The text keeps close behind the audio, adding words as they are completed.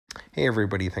Hey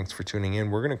everybody, thanks for tuning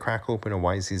in. We're going to crack open a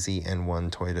YZZ N1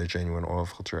 Toyota genuine oil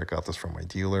filter. I got this from my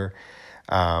dealer.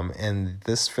 And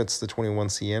this fits the 21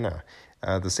 Sienna.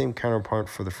 The same counterpart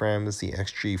for the Fram is the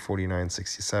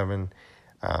XG4967.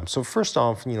 So first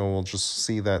off, we'll just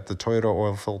see that the Toyota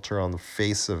oil filter on the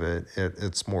face of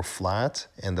it's more flat,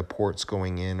 and the ports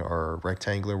going in are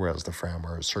rectangular, whereas the Fram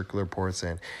are circular ports,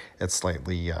 and it's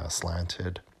slightly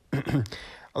slanted.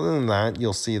 Other than that,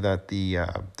 you'll see that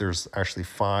there's actually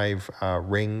 5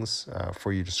 rings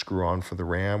for you to screw on for the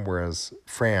Fram, whereas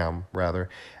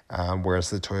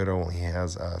the Toyota only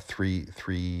has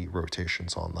three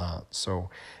rotations on that. So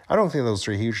I don't think those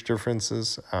are huge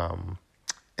differences. And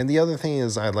the other thing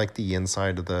is I like the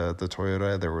inside of the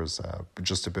Toyota. There was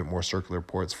just a bit more circular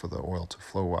ports for the oil to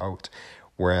flow out,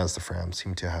 whereas the Fram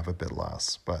seem to have a bit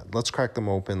less. But let's crack them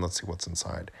open. Let's see what's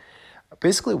inside.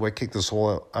 Basically, what kicked this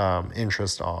whole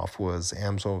interest off was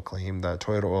Amsoil claimed that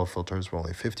Toyota oil filters were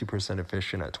only 50%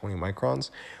 efficient at 20 microns,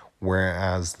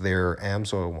 whereas their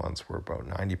Amsoil ones were about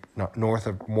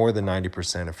more than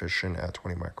 90% efficient at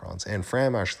 20 microns. And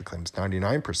Fram actually claims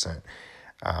 99%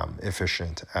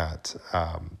 efficient at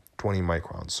 20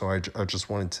 microns. So I just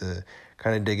wanted to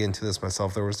kind of dig into this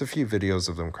myself. There was a few videos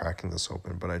of them cracking this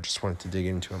open, but I just wanted to dig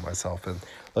into it myself and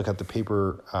look at the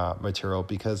paper material,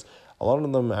 because a lot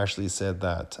of them actually said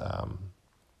that,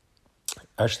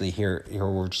 actually here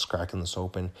we're just cracking this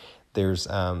open. There's,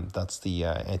 that's the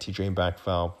anti-drain back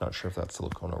valve. Not sure if that's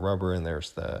silicone or rubber. And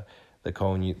there's the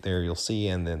cone there you'll see,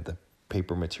 and then the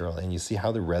paper material. And you see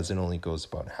how the resin only goes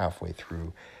about halfway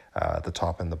through the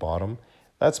top and the bottom.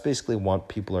 That's basically what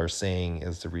people are saying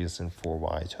is the reason for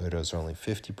why Toyotas are only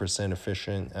 50%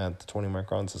 efficient at the 20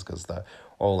 microns, is because the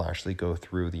oil actually go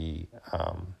through the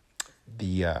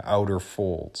outer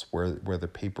folds where the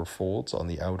paper folds on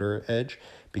the outer edge,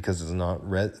 because it's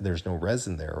there's no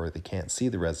resin there, or they can't see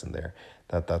the resin there.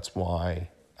 That's why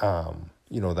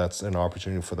that's an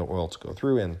opportunity for the oil to go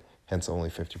through, and hence only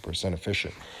 50%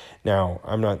 efficient. Now,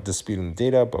 I'm not disputing the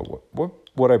data, but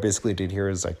what I basically did here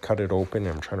is I cut it open,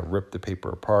 and I'm trying to rip the paper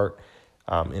apart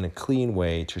in a clean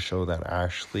way to show that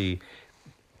actually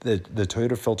the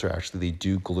Toyota filter, they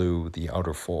do glue the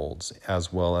outer folds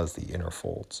as well as the inner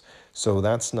folds. So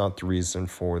that's not the reason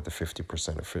for the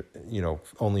 50%,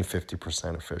 only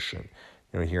 50% efficient.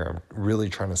 Here I'm really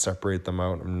trying to separate them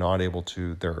out. I'm not able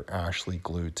to, they're actually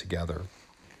glued together.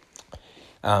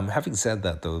 Having said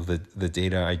that, though, the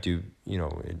data I do,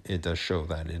 it does show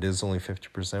that it is only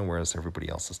 50%, whereas everybody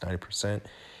else is 90%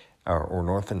 or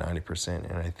north of 90%.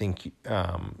 And I think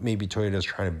maybe Toyota is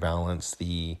trying to balance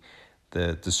the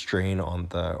strain on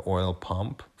the oil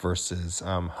pump versus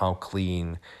how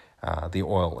clean the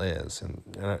oil is. And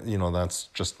that's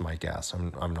just my guess.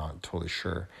 I'm not totally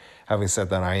sure. Having said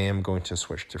that, I am going to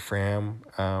switch to Fram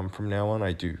from now on.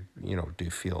 I do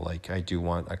feel like I do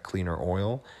want a cleaner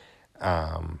oil.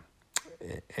 And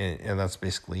that's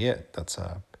basically it. That's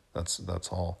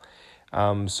all.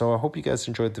 So I hope you guys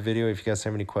enjoyed the video. If you guys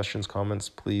have any questions, comments,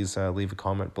 please leave a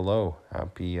comment below.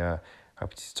 Happy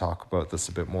to talk about this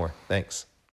a bit more. Thanks.